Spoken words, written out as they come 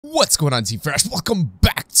What's going on, Team Fresh? Welcome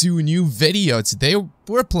back to a new video. Today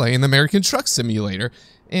we're playing American Truck Simulator,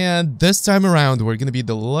 and this time around we're going to be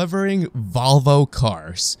delivering Volvo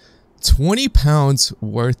cars. 20 pounds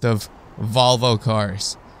worth of Volvo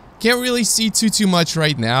cars. Can't really see too much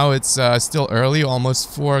right now. It's still early, almost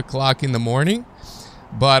 4 o'clock in the morning.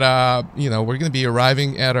 But, you know, we're going to be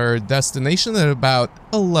arriving at our destination at about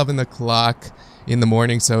 11 o'clock in the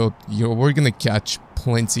morning. So, we're going to catch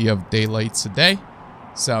plenty of daylight today.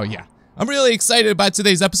 So yeah, I'm really excited about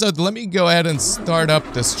today's episode. Let me go ahead and start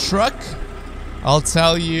up this truck. I'll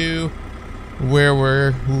tell you where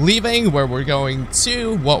we're leaving, where we're going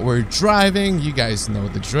to, what we're driving. You guys know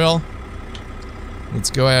the drill.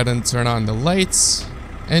 Let's go ahead and turn on the lights.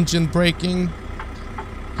 Engine braking.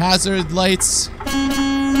 Hazard lights.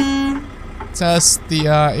 Test the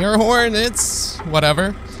air horn. It's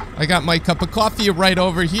whatever. I got my cup of coffee right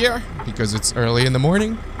over here because it's early in the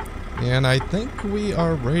morning. And I think we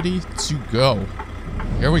are ready to go.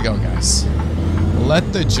 Here we go, guys.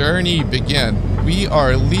 Let the journey begin. We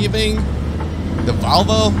are leaving the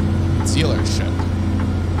Volvo dealership.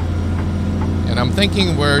 And I'm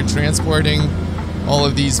thinking we're transporting all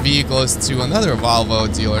of these vehicles to another Volvo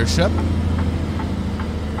dealership.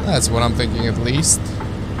 That's what I'm thinking, at least.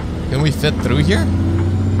 Can we fit through here?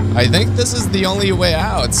 I think this is the only way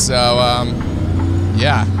out, so,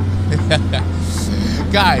 yeah.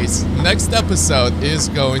 Guys, next episode is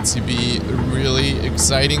going to be really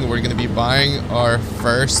exciting. We're going to be buying our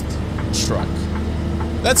first truck.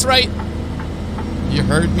 That's right. You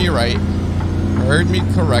heard me right. Heard me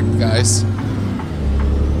correct, guys.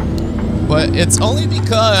 But it's only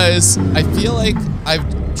because I feel like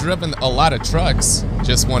I've driven a lot of trucks.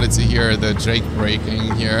 Just wanted to hear the Jake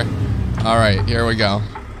braking here. Alright, here we go.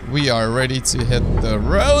 We are ready to hit the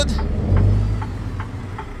road.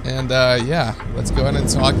 And yeah, let's go ahead and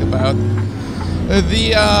talk about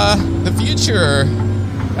the future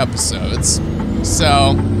episodes.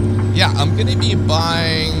 So yeah, I'm gonna be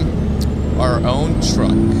buying our own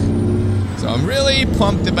truck. So I'm really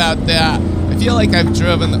pumped about that. I feel like I've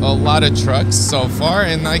driven a lot of trucks so far,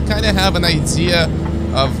 and I kind of have an idea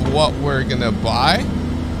of what we're gonna buy.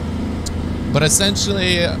 But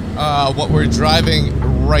essentially, what we're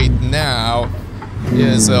driving right now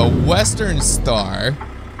is a Western Star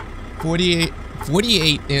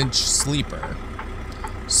 48-inch sleeper.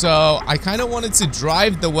 So I kind of wanted to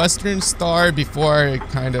drive the Western Star before I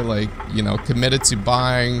kind of like, you know, committed to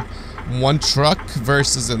buying one truck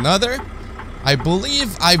versus another. I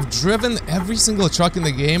believe I've driven every single truck in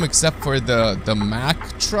the game except for the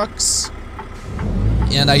Mack trucks.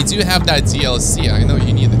 And I do have that DLC. I know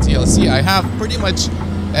you need the DLC. I have pretty much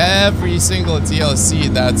every single DLC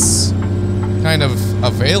that's kind of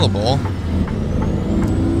available.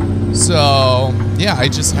 So, yeah, I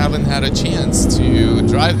just haven't had a chance to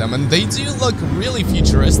drive them. And they do look really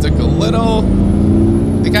futuristic, a little.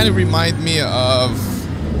 They kind of remind me of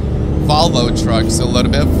Volvo trucks a little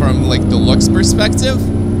bit from, like, the looks perspective,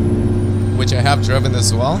 which I have driven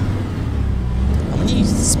as well. How many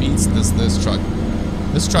speeds does this truck?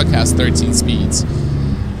 This truck has 13 speeds.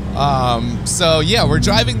 So, yeah, we're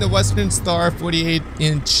driving the Western Star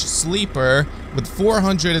 48-inch sleeper with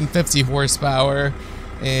 450 horsepower.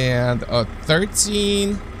 And a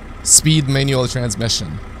 13-speed manual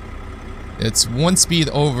transmission. It's one speed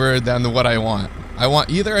over than what I want. I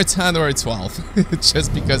want either a 10 or a 12,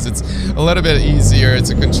 just because it's a little bit easier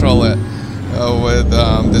to control it with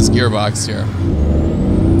this gearbox here.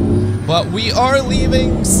 But we are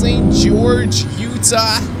leaving St. George,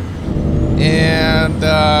 Utah, and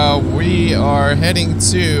we are heading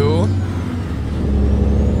to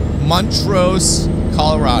Montrose,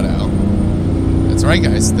 Colorado. That's right,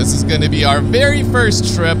 guys. This is going to be our very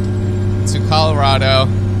first trip to Colorado.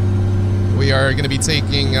 We are going to be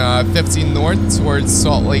taking 15 north towards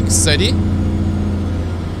Salt Lake City.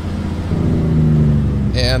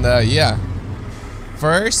 And yeah,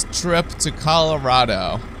 first trip to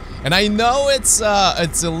Colorado. And I know it's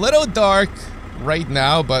a little dark right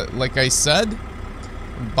now, but like I said,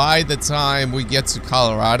 by the time we get to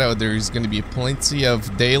Colorado, there's going to be plenty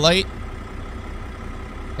of daylight.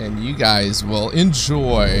 And you guys will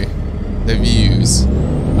enjoy the views.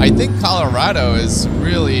 I think Colorado is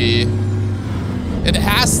really... It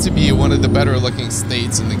has to be one of the better looking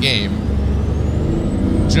states in the game.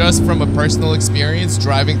 Just from a personal experience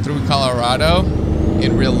driving through Colorado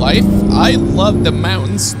in real life, I love the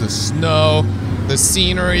mountains, the snow, the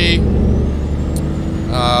scenery.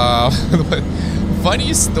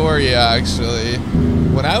 Funny story, actually.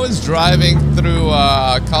 When I was driving through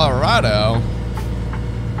Colorado,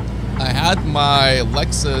 I had my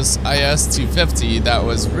Lexus IS 250 that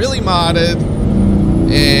was really modded,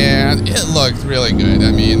 And it looked really good.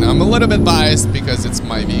 I mean, I'm a little bit biased because it's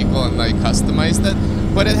my vehicle and I customized it,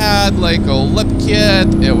 but it had like a lip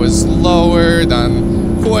kit. It was lower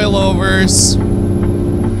than coilovers.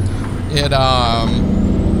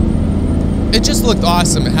 It just looked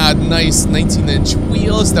awesome. It had nice 19-inch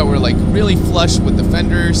wheels that were like really flush with the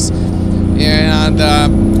fenders, and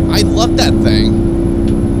I love that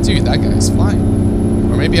thing. Dude, that guy's flying.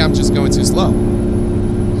 Or maybe I'm just going too slow.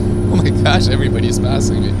 Oh my gosh, everybody's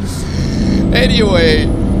passing me. Anyway,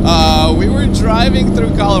 we were driving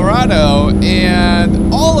through Colorado,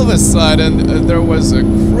 and all of a sudden, there was a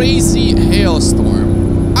crazy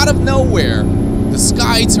hailstorm. Out of nowhere, the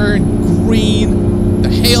sky turned green, the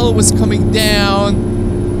hail was coming down.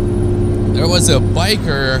 There was a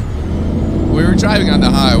biker. We were driving on the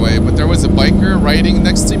highway, but there was a biker riding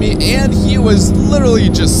next to me, and he was literally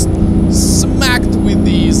just smacked with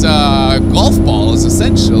these golf balls,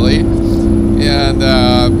 essentially. And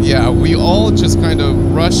yeah, we all just kind of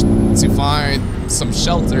rushed to find some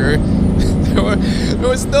shelter. There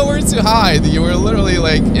was nowhere to hide. You were literally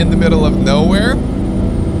like in the middle of nowhere.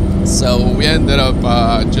 So we ended up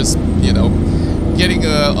just, you know, getting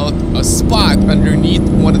a spot underneath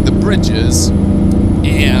one of the bridges,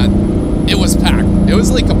 and it was packed. It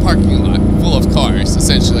was like a parking lot full of cars,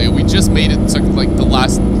 essentially. We just made it, took like the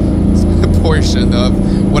last portion of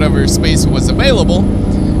whatever space was available.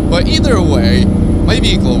 But either way, my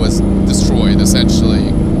vehicle was destroyed,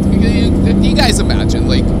 essentially. You guys imagine,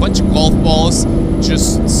 like, a bunch of golf balls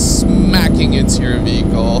just smacking into your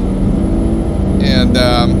vehicle. And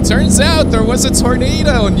turns out there was a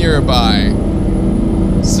tornado nearby.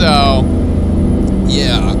 So,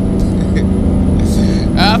 yeah.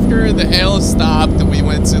 After the hail stopped, we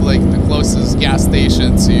went to like the closest gas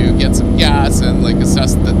station to get some gas and like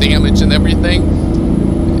assess the damage and everything.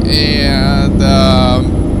 And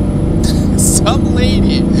some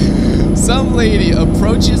lady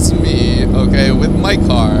approaches me, okay, with my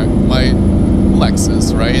car, my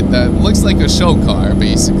Lexus, right? That looks like a show car,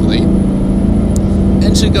 basically.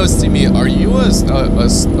 And she goes to me, "Are you a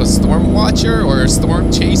storm watcher or a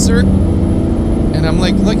storm chaser?" And I'm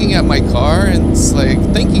like looking at my car and it's like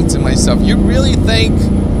thinking to myself, you really think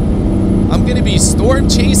I'm gonna be storm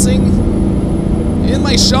chasing in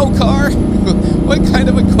my show car? What kind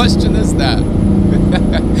of a question is that?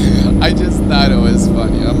 I just thought it was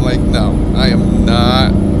funny. I'm like, no, I am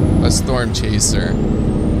not a storm chaser.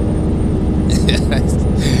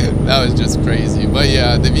 That was just crazy. But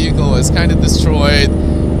yeah, the vehicle was kind of destroyed.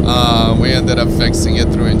 We ended up fixing it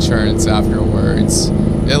through insurance afterwards.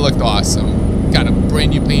 It looked awesome. Got a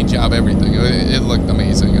brand new paint job, everything. It looked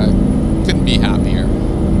amazing. I couldn't be happier.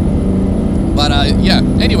 But yeah,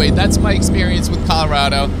 anyway, that's my experience with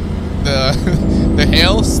Colorado. The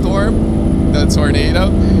hailstorm, the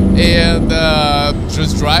tornado, and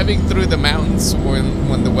just driving through the mountains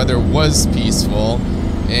when the weather was peaceful.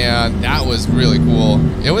 And that was really cool.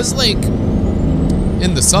 It was like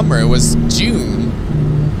in the summer, it was June,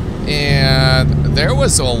 and there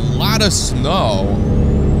was a lot of snow.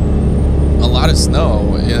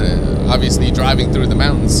 Obviously driving through the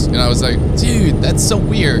mountains, and I was like, dude, that's so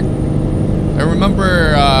weird. I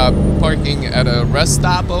remember parking at a rest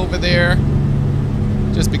stop over there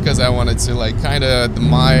just because I wanted to like kind of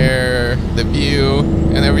admire the view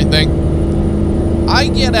and everything. I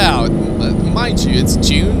get out, mind you, it's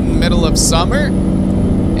June, middle of summer,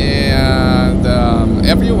 and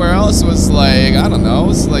everywhere else was like, I don't know,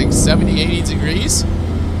 it's like 70, 80 degrees.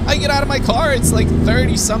 I get out of my car, it's like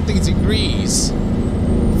 30 something degrees.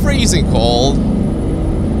 Freezing cold.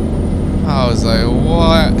 I was like,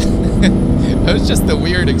 what? It was just a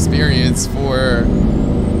weird experience for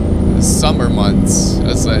the summer months,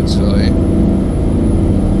 essentially.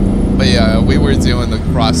 But yeah, we were doing the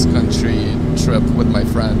cross-country trip with my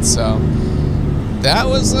friends, so that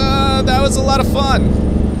was a lot of fun.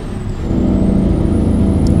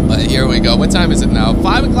 But here we go. What time is it now?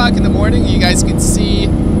 5 o'clock in the morning. You guys can see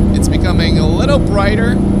it's becoming a little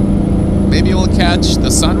brighter. Maybe we'll catch the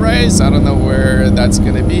sunrise. I don't know where that's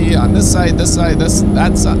gonna be. On this side, that's. I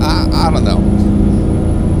don't know.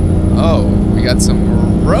 Oh, we got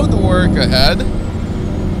some road work ahead.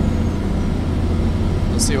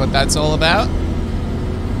 We'll see what that's all about.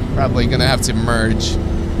 Probably gonna have to merge.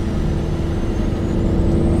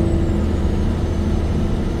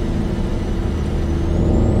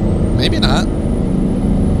 Maybe not.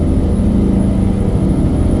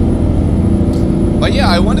 But yeah,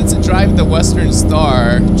 I wanted to drive the Western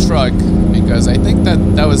Star truck because I think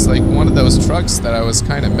that was like one of those trucks that I was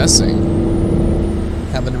kind of missing.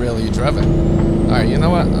 Haven't really driven. Alright, you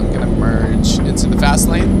know what? I'm gonna merge into the fast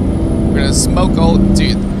lane. We're gonna smoke all...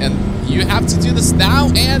 Dude, and you have to do this now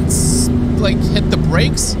and like hit the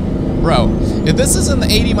brakes? Bro, if this is in the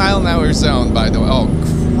 80-mile-an-hour zone, by the way. Oh,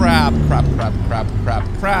 crap.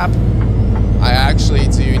 I actually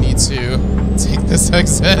do need to take this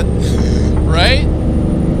exit, right?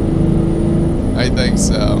 I think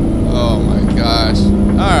so. Oh my gosh.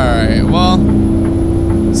 Alright, well,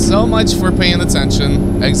 so much for paying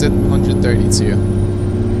attention. Exit 132.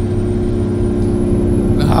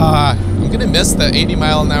 I'm gonna miss the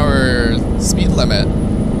 80-mile-an-hour speed limit.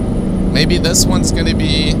 Maybe this one's gonna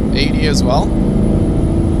be 80 as well.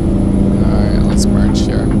 Alright, let's merge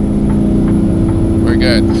here. We're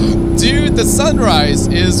good. Dude, the sunrise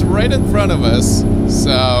is right in front of us.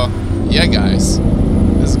 So, yeah, guys.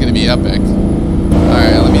 This is gonna be epic.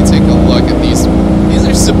 Alright, let me take a look at these. These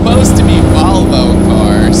are supposed to be Volvo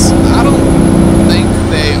cars. I don't think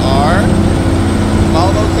they are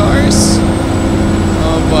Volvo cars.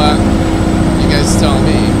 But you guys tell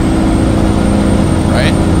me.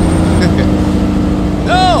 Right?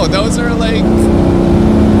 No, those are like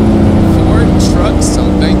Ford trucks,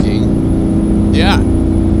 I'm thinking. Yeah.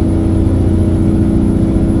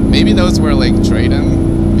 Maybe those were like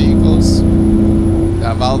trade-in vehicles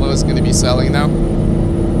that Volvo is going to be selling now.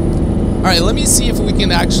 Alright, let me see if we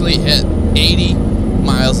can actually hit 80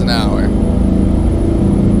 miles an hour.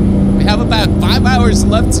 We have about 5 hours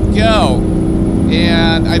left to go.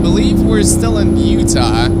 And I believe we're still in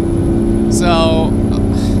Utah. So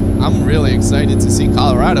I'm really excited to see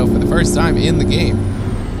Colorado for the first time in the game.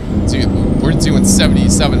 Dude, we're doing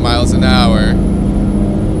 77 miles an hour.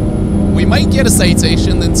 We might get a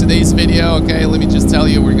citation in today's video, okay? Let me just tell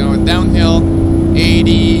you, we're going downhill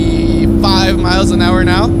 85 miles an hour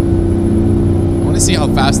now. I want to see how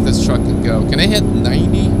fast this truck can go. Can I hit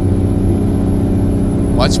 90?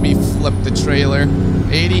 Watch me flip the trailer.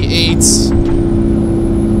 88.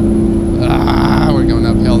 We're going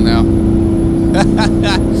uphill now.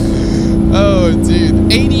 Oh,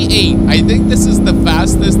 dude. 88. I think this is the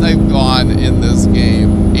fastest I've gone in this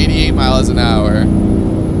game. 88 miles an hour.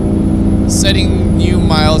 Setting new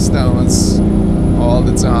milestones all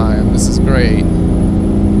the time. This is great.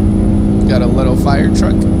 Got a little fire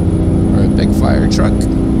truck. Or a big fire truck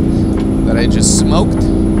that I just smoked.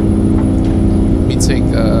 Let me take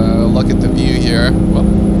a look at the view here. Whoop.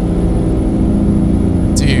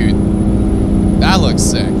 Dude. That looks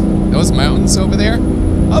sick. Those mountains over there,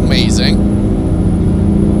 amazing.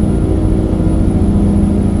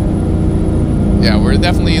 Yeah, we're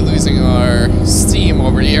definitely losing our steam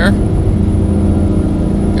over here.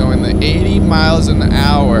 Going the 80 miles an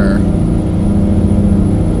hour.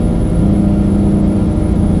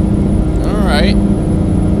 Alright.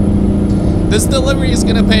 This delivery is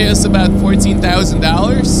gonna pay us about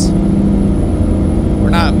 $14,000. We're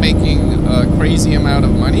not making a crazy amount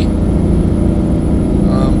of money.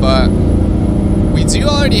 But we do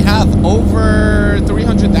already have over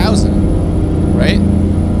 300,000, right?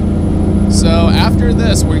 So after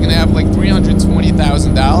this, we're gonna have like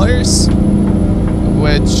 $320,000,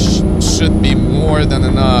 which should be more than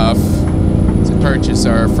enough to purchase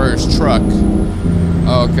our first truck.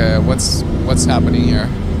 Okay, what's happening here?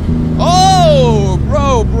 Oh,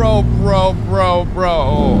 bro.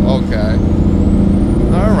 Oh, okay.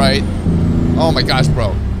 All right. Oh my gosh,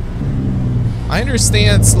 bro. I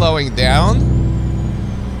understand slowing down,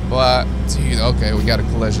 but dude, okay, we got a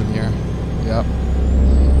collision here. Yep.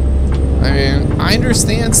 I mean, I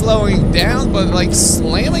understand slowing down, but like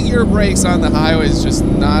slamming your brakes on the highway is just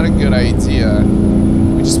not a good idea.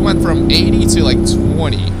 We just went from 80 to like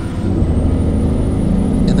 20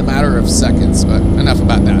 in a matter of seconds, but enough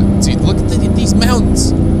about that. Dude, look at these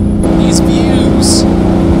mountains. These views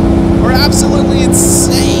are absolutely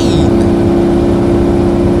insane.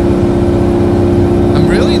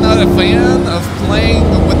 Really not a fan of playing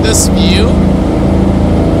with this view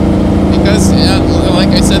because, like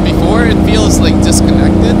I said before, it feels like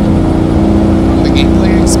disconnected from the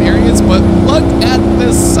gameplay experience. But look at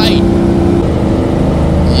this sight.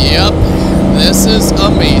 Yep, this is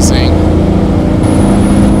amazing.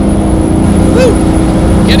 Woo!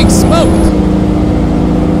 Getting smoked.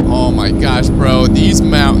 Oh my gosh, bro, these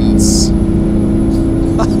mountains.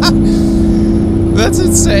 That's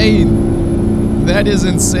insane. That is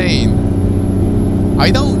insane. I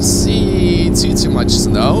don't see too much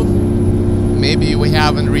snow. Maybe we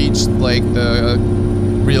haven't reached like the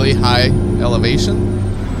really high elevation.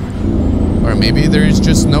 Or maybe there's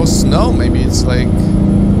just no snow. Maybe it's like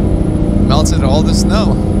melted all the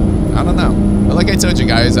snow. I don't know. But like I told you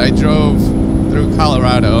guys, I drove through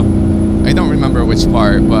Colorado. I don't remember which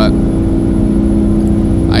part, but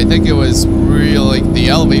I think it was really, the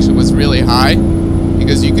elevation was really high.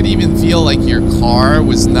 because you could even feel like your car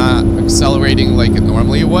was not accelerating like it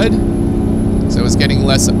normally would. So it was getting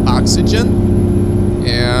less oxygen,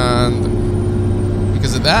 and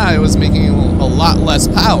because of that, it was making a lot less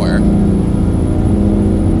power.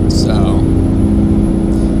 So,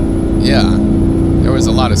 yeah, there was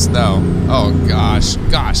a lot of snow. Oh gosh.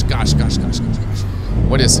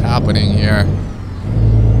 What is happening here?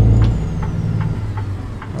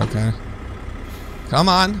 Okay. Come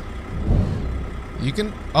on. You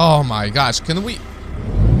can, oh my gosh, can we?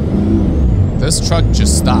 This truck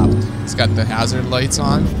just stopped. It's got the hazard lights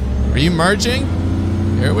on. Are you merging?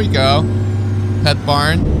 Here we go. Pet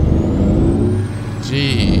barn.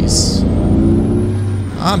 Jeez.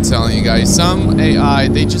 I'm telling you guys, some AI,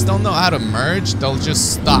 they just don't know how to merge. They'll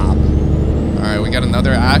just stop. Alright, we got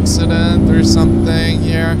another accident or something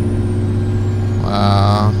here.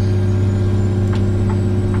 Wow.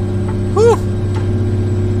 Whew.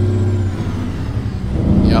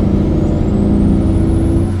 Yep.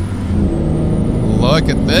 Look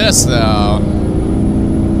at this, though.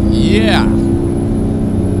 Yeah.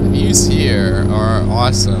 The views here are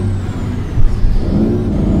awesome.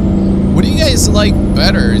 What do you guys like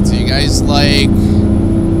better? Do you guys like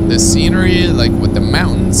the scenery, like with the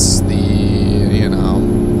mountains, the, you know,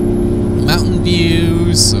 mountain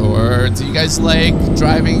views, or do you guys like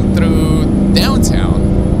driving through downtown?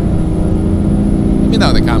 Let me know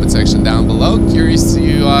in the comment section down below. Curious to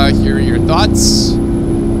hear your thoughts.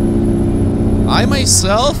 I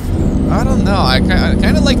myself, I don't know. I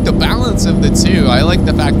kind of like the balance of the two. I like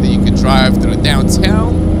the fact that you could drive through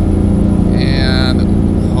downtown, and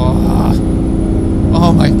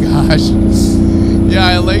oh my gosh. Yeah,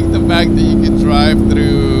 I like the fact that you can drive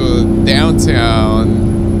through downtown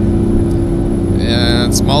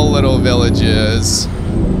and small little villages,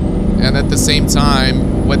 and at the same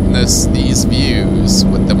time witness these views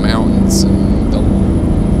with the mountains, and the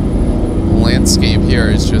landscape here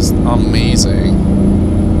is just amazing.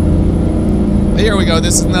 Here we go.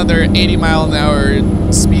 This is another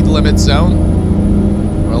 80-mile-an-hour speed limit zone.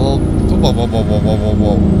 We're a little,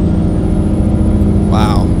 whoa.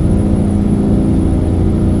 Wow.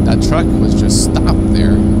 That truck was just stopped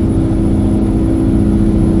there.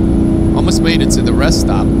 Almost made it to the rest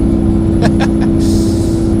stop.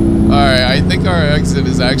 Alright, I think our exit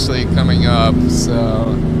is actually coming up,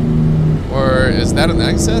 so... Or is that an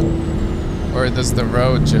exit? Or does the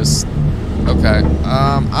road just... Okay,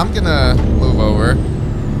 I'm gonna move over.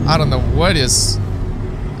 I don't know what is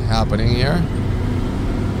happening here.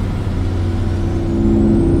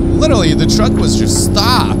 Literally, the truck was just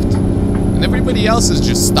stopped. And everybody else is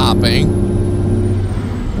just stopping.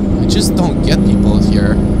 I just don't get people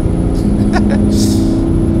here.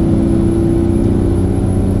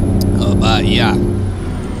 But yeah.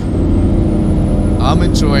 I'm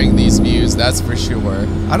enjoying these views, that's for sure.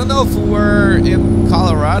 I don't know if we're in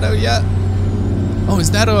Colorado yet. Oh,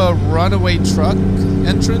 is that a runaway truck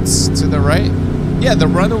entrance to the right? Yeah, the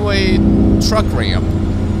runaway truck ramp.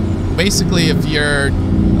 Basically, if your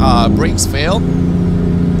brakes fail,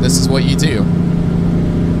 this is what you do.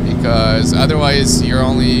 Because otherwise, you're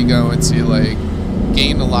only going to like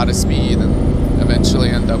gain a lot of speed and eventually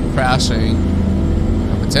end up crashing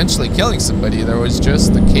and potentially killing somebody. There was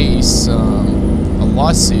just a case, a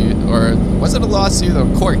lawsuit, or was it a lawsuit or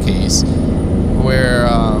a court case, where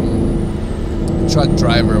a truck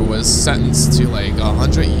driver was sentenced to like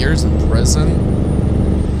 100 years in prison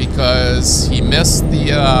because he missed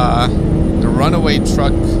the runaway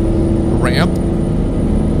truck ramp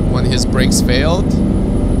when his brakes failed.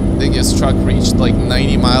 I think his truck reached like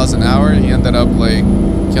 90 miles an hour. He ended up like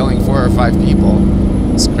killing 4 or 5 people.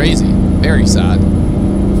 It's crazy. Very sad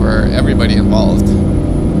for everybody involved.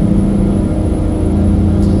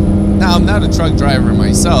 Now, I'm not a truck driver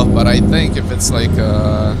myself, but I think if it's like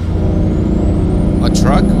a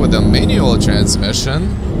truck with a manual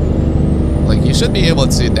transmission, like you should be able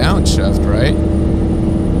to downshift, right?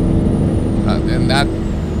 And that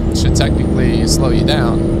should technically slow you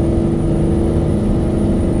down,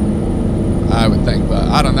 I would think, but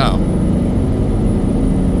I don't know.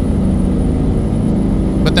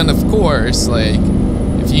 But then, of course, like,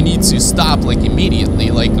 if you need to stop, like, immediately,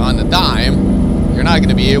 like, on a dime, you're not going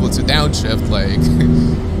to be able to downshift, like,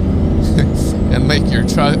 and make your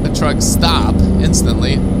truck stop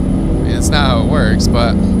instantly. I mean, it's not how it works,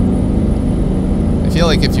 but I feel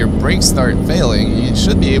like if your brakes start failing, you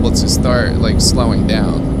should be able to start, like, slowing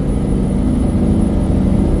down.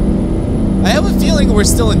 I have a feeling we're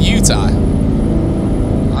still in Utah.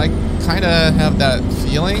 I kind of have that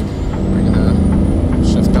feeling. We're gonna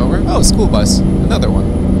shift over. Oh, school bus. Another one.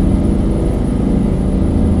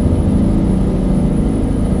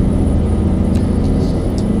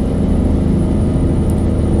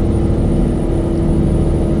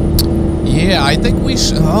 Yeah, I think we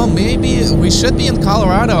should. Oh, maybe we should be in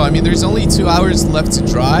Colorado. I mean, there's only 2 hours left to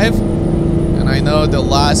drive. And I know the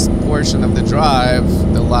last portion of the drive,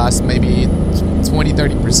 the last maybe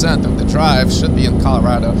 20-30% of the drive should be in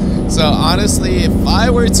Colorado. So honestly, if I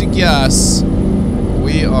were to guess,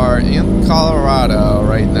 we are in Colorado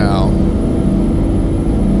right now.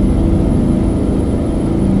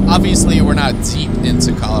 Obviously, we're not deep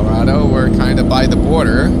into Colorado. We're kind of by the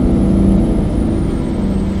border.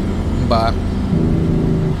 But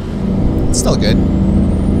it's still good.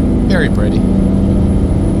 Very pretty.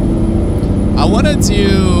 I want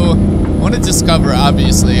to discover,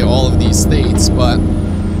 obviously, all of these states, but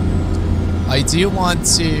I do want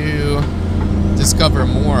to discover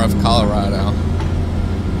more of Colorado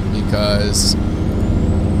because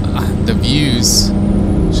the views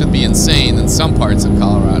should be insane in some parts of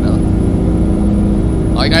Colorado.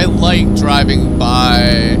 Like, I like driving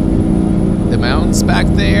by the mountains back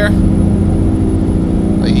there.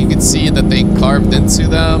 Like, you can see that they carved into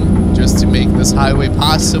them just to make this highway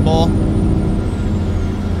possible.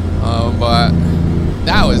 But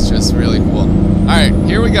that was just really cool. Alright,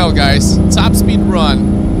 here we go, guys. Top speed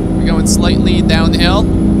run. We're going slightly downhill.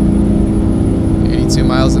 82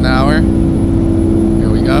 miles an hour. Here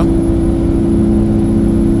we go.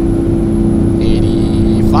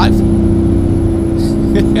 85.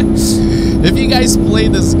 If you guys play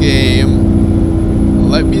this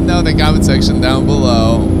game, let me know in the comment section down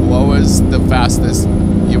below what was the fastest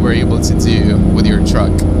you were able to do with your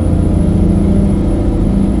truck.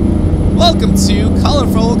 Welcome to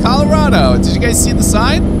colorful Colorado. Did you guys see the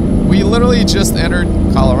sign? We literally just entered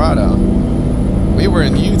Colorado. We were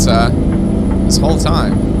in Utah this whole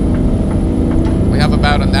time. We have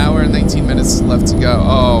about an hour and 19 minutes left to go.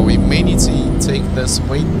 Oh, we may need to take this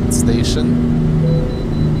wait station.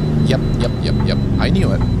 Yep. I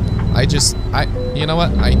knew it. You know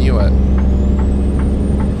what? I knew it.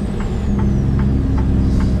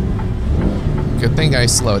 Good thing I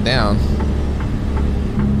slowed down.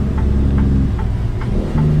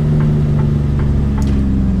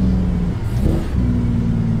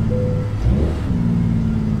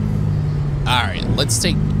 Alright, let's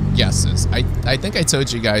take guesses. I think I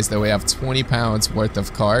told you guys that we have 20 pounds worth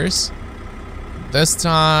of cars. This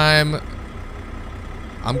time,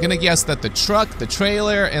 I'm gonna guess that the truck, the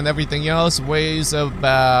trailer, and everything else weighs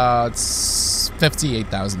about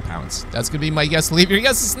 58,000 pounds. That's gonna be my guess. Leave your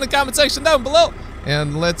guesses in the comment section down below,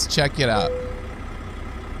 and let's check it out.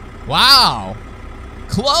 Wow!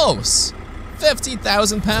 Close!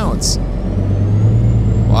 50,000 pounds.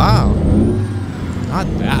 Wow. Not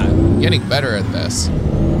bad. Getting better at this.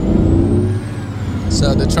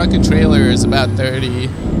 So the truck and trailer is about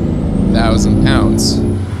 30,000 pounds.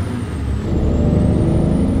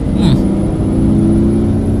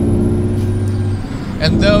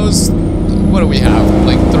 And those, what do we have?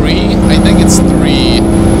 Like 3? I think it's 3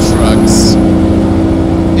 trucks.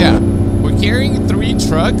 Yeah, we're carrying 3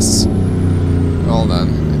 trucks. Hold on,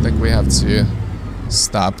 I think we have to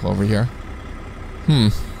stop over here.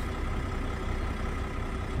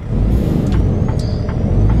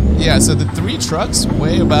 Yeah, so the 3 trucks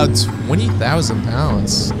weigh about 20,000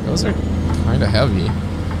 pounds. Those are kind of heavy.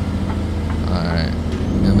 Alright,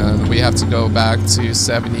 and then we have to go back to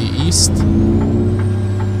 70 East.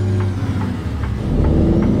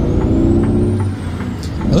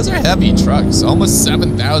 Those are heavy trucks, almost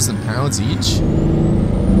 7,000 pounds each.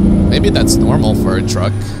 Maybe that's normal for a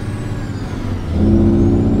truck.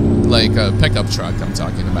 Like a pickup truck, I'm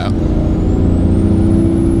talking about.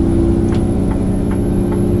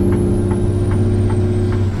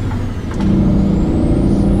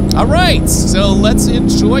 Alright, so let's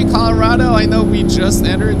enjoy Colorado. I know we just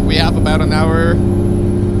entered. We have about an hour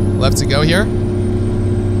left to go here.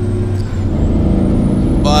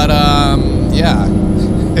 But, yeah.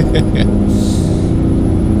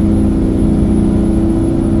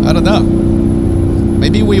 I don't know.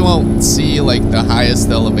 Maybe we won't see like the highest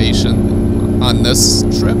elevation on this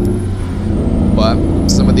trip, but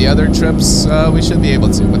some of the other trips we should be able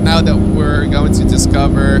to. But now that we're going to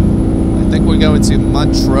discover, I think we're going to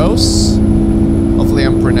Montrose. Hopefully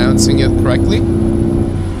I'm pronouncing it correctly.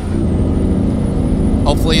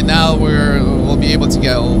 Hopefully now we'll be able to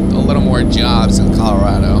get a little more jobs in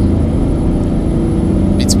Colorado.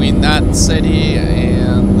 Between that city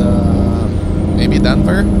and maybe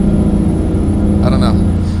Denver? I don't know.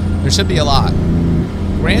 There should be a lot.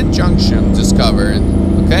 Grand Junction discovered.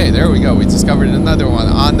 Okay, there we go. We discovered another one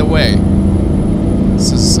on the way.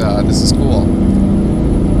 This is cool.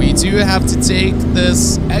 We do have to take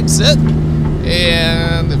this exit,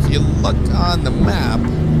 and if you look on the map,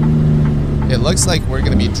 it looks like we're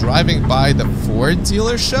going to be driving by the Ford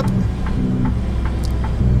dealership.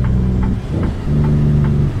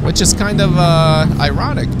 Which is kind of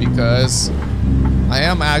ironic because I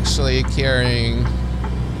am actually carrying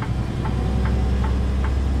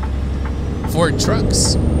 4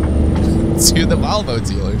 trucks to the Volvo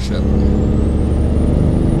dealership.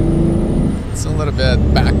 It's a little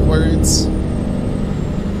bit backwards.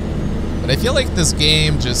 But I feel like this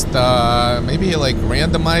game just maybe like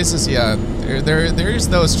randomizes. Yeah, there's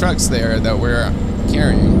those trucks there that we're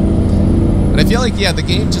carrying. But I feel like, yeah, the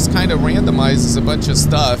game just kind of randomizes a bunch of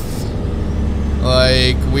stuff.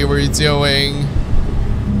 Like we were doing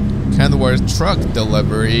Kenworth truck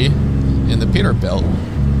delivery in the Peterbilt.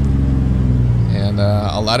 And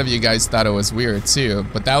a lot of you guys thought it was weird too.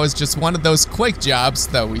 But that was just one of those quick jobs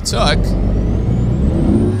that we took.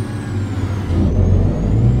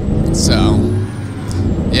 So,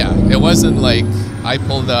 yeah, it wasn't like I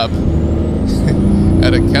pulled up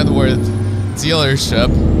at a Kenworth dealership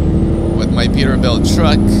with my Peterbilt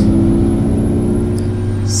truck.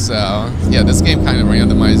 So, yeah, this game kind of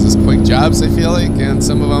randomizes quick jobs, I feel like, and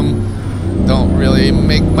some of them don't really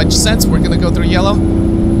make much sense. We're gonna go through yellow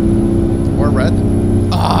or red.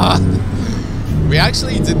 We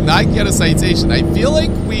actually did not get a citation. I feel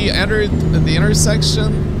like we entered the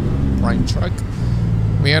intersection, prime truck.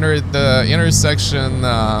 We entered the intersection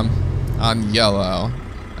on yellow,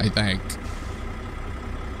 I think.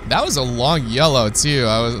 That was a long yellow too.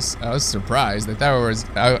 I was surprised. I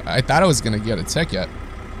thought I was gonna get a ticket.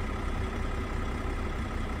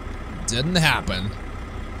 Didn't happen.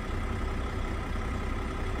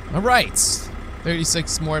 All right,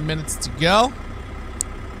 36 more minutes to go.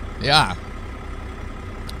 Yeah,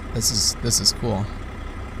 this is cool.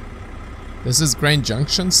 This is Grand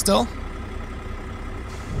Junction still.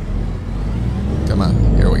 Come on,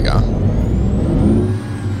 here we go.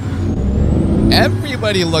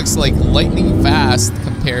 Everybody looks like lightning fast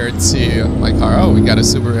compared to my car. Oh, we got a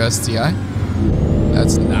Subaru STI.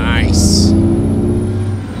 That's nice.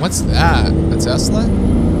 What's that? A Tesla?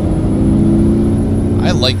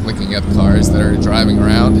 I like looking at cars that are driving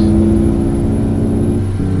around.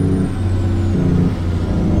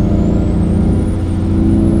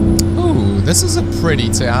 Ooh, this is a pretty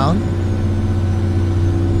town.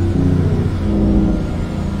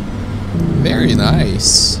 Very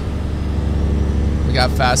nice. We got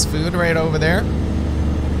fast food right over there.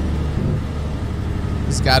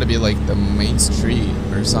 It's got to be like the main street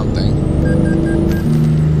or something.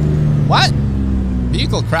 What?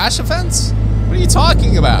 Vehicle crash offense? What are you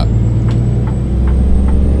talking about?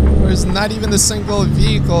 There's not even a single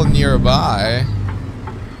vehicle nearby.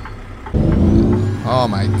 Oh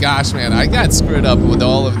my gosh, man. I got screwed up with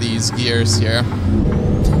all of these gears here.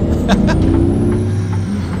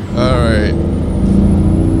 Alright.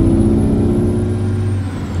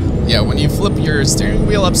 Yeah, when you flip your steering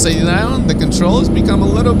wheel upside down, the controls become a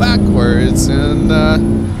little backwards and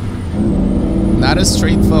not as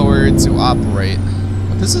straightforward to operate.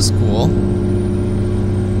 But this is cool.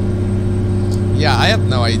 Yeah, I have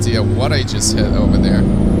no idea what I just hit over there.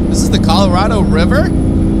 This is the Colorado River?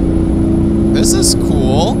 This is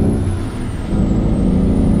cool.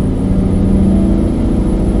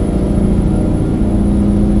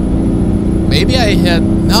 Maybe I hit...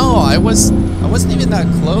 No, I wasn't even that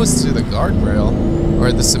close to the guardrail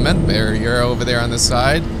or the cement barrier over there on the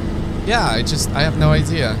side. Yeah, I have no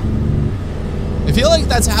idea. I feel like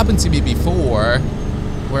that's happened to me before,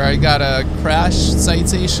 where I got a crash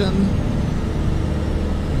citation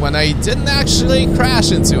when I didn't actually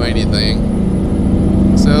crash into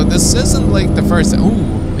anything. So this isn't like the first...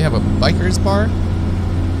 Ooh, we have a biker's bar?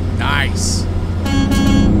 Nice.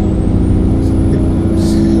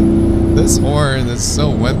 This horn is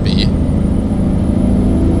so wimpy.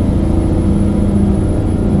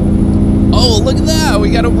 Oh, look at that! We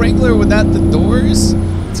got a Wrangler without the doors.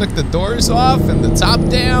 Took the doors off and the top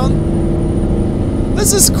down.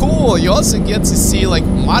 This is cool. You also get to see like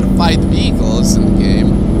modified vehicles in the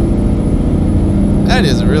game. That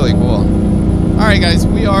is really cool. Alright guys,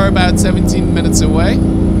 we are about 17 minutes away.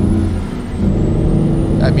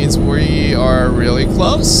 That means we are really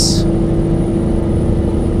close.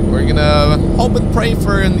 We're gonna hope and pray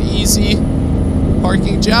for an easy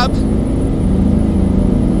parking job.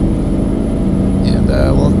 And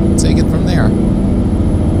we'll take it from there.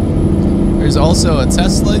 There's also a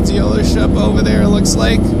Tesla dealership over there, it looks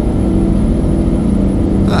like.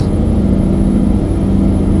 Huh.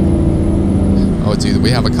 Oh, dude, we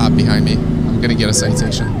have a cop behind me. I'm gonna get a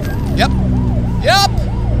citation. Yep. Yep!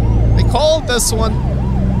 They called this one.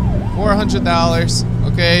 $400.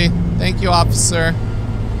 Okay. Thank you, officer.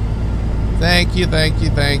 Thank you, thank you,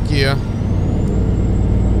 thank you.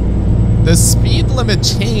 The speed limit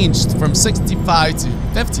changed from 65 to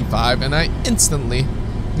 55, and I instantly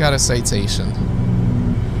got a citation.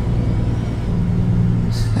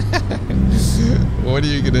 What are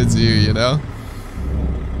you gonna do, you know?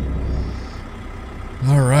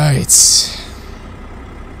 Alright.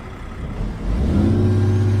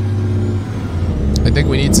 I think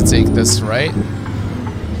we need to take this right.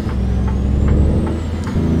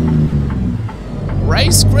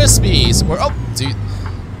 Rice Krispies! We're, oh, dude.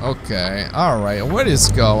 Okay, alright. What is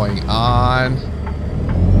going on?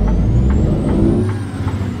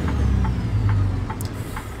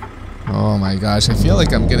 Oh my gosh, I feel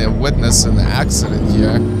like I'm gonna witness an accident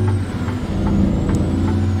here.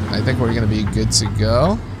 I think we're gonna be good to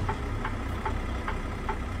go.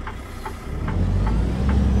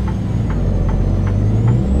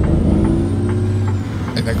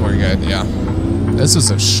 I think we're good, yeah. This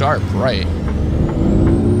is a sharp right.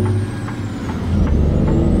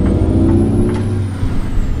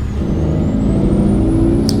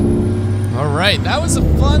 Alright, that was a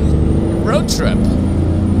fun road trip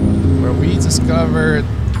where we discovered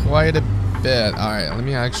quite a bit. Alright, let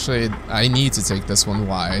me actually... I need to take this one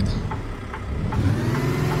wide.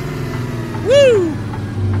 Woo!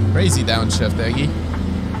 Crazy downshift, Iggy.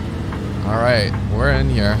 Alright, we're in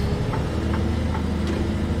here.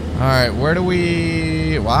 Alright, where do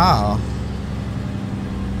we... Wow.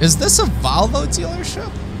 Is this a Volvo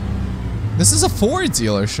dealership? This is a Ford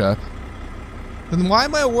dealership. Then why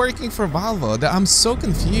am I working for Volvo? I'm so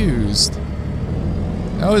confused.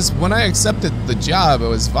 That was when I accepted the job, it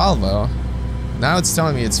was Volvo. Now it's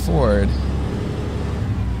telling me it's Ford.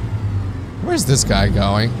 Where's this guy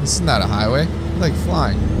going? This is not a highway. I'm like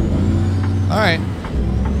flying. Alright.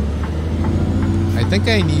 I think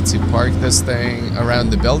I need to park this thing around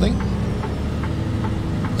the building.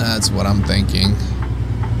 That's what I'm thinking.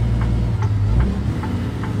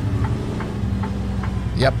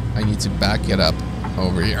 Yep, I need to back it up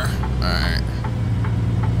over here. Alright.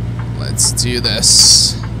 Let's do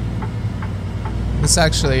this. This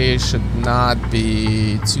actually should not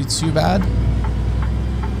be too bad.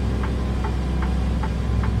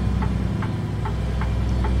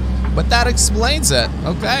 But that explains it.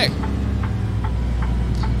 Okay.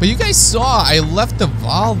 But you guys saw I left the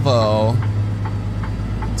Volvo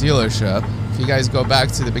dealership. If you guys go back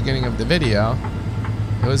to the beginning of the video,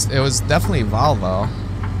 it was definitely Volvo.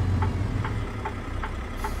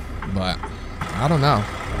 But I don't know.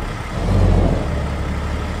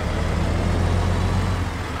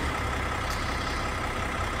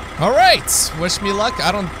 Alright, wish me luck.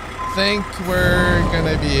 I don't think we're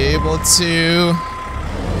gonna be able to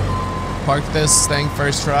park this thing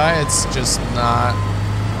first try. It's just not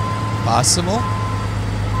possible.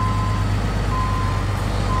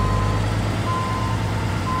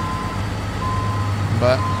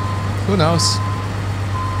 But who knows?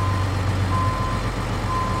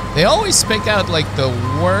 They always pick out like the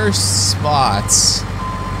worst spots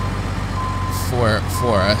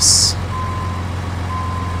for us.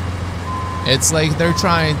 It's like they're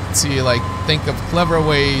trying to like think of clever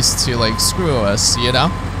ways to like screw us, you know?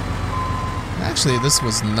 Actually, this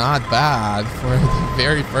was not bad for the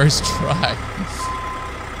very first try.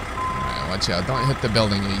 Alright, watch out. Don't hit the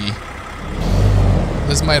building, Iggy.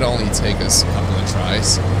 This might only take us a couple of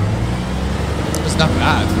tries. It's not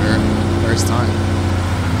bad for the first time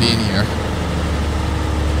being here.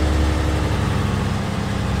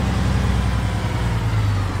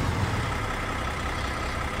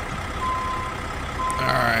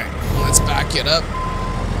 Alright, let's back it up.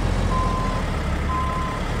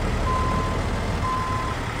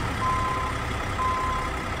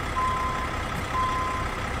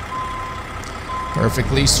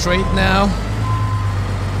 Perfectly straight now.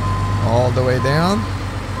 All the way down.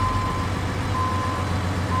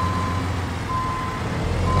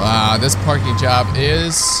 Wow, this parking job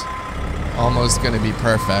is almost gonna be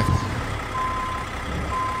perfect.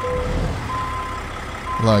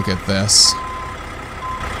 Look at this.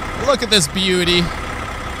 Look at this beauty.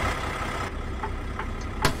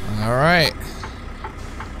 Alright.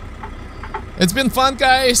 It's been fun,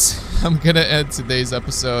 guys. I'm gonna end today's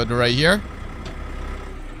episode right here.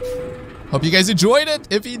 Hope you guys enjoyed it.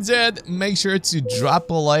 If you did, make sure to drop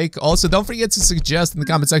a like. Also, don't forget to suggest in the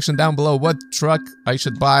comment section down below what truck I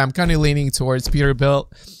should buy. I'm kind of leaning towards Peterbilt,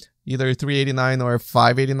 either 389 or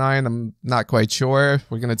 589. I'm not quite sure.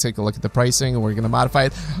 We're gonna take a look at the pricing and we're gonna modify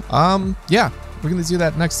it. Yeah, we're gonna do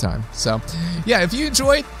that next time. So, yeah, if you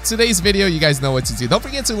enjoyed today's video, you guys know what to do. Don't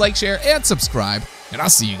forget to like, share, and subscribe. And I'll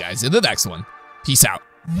see you guys in the next one. Peace out.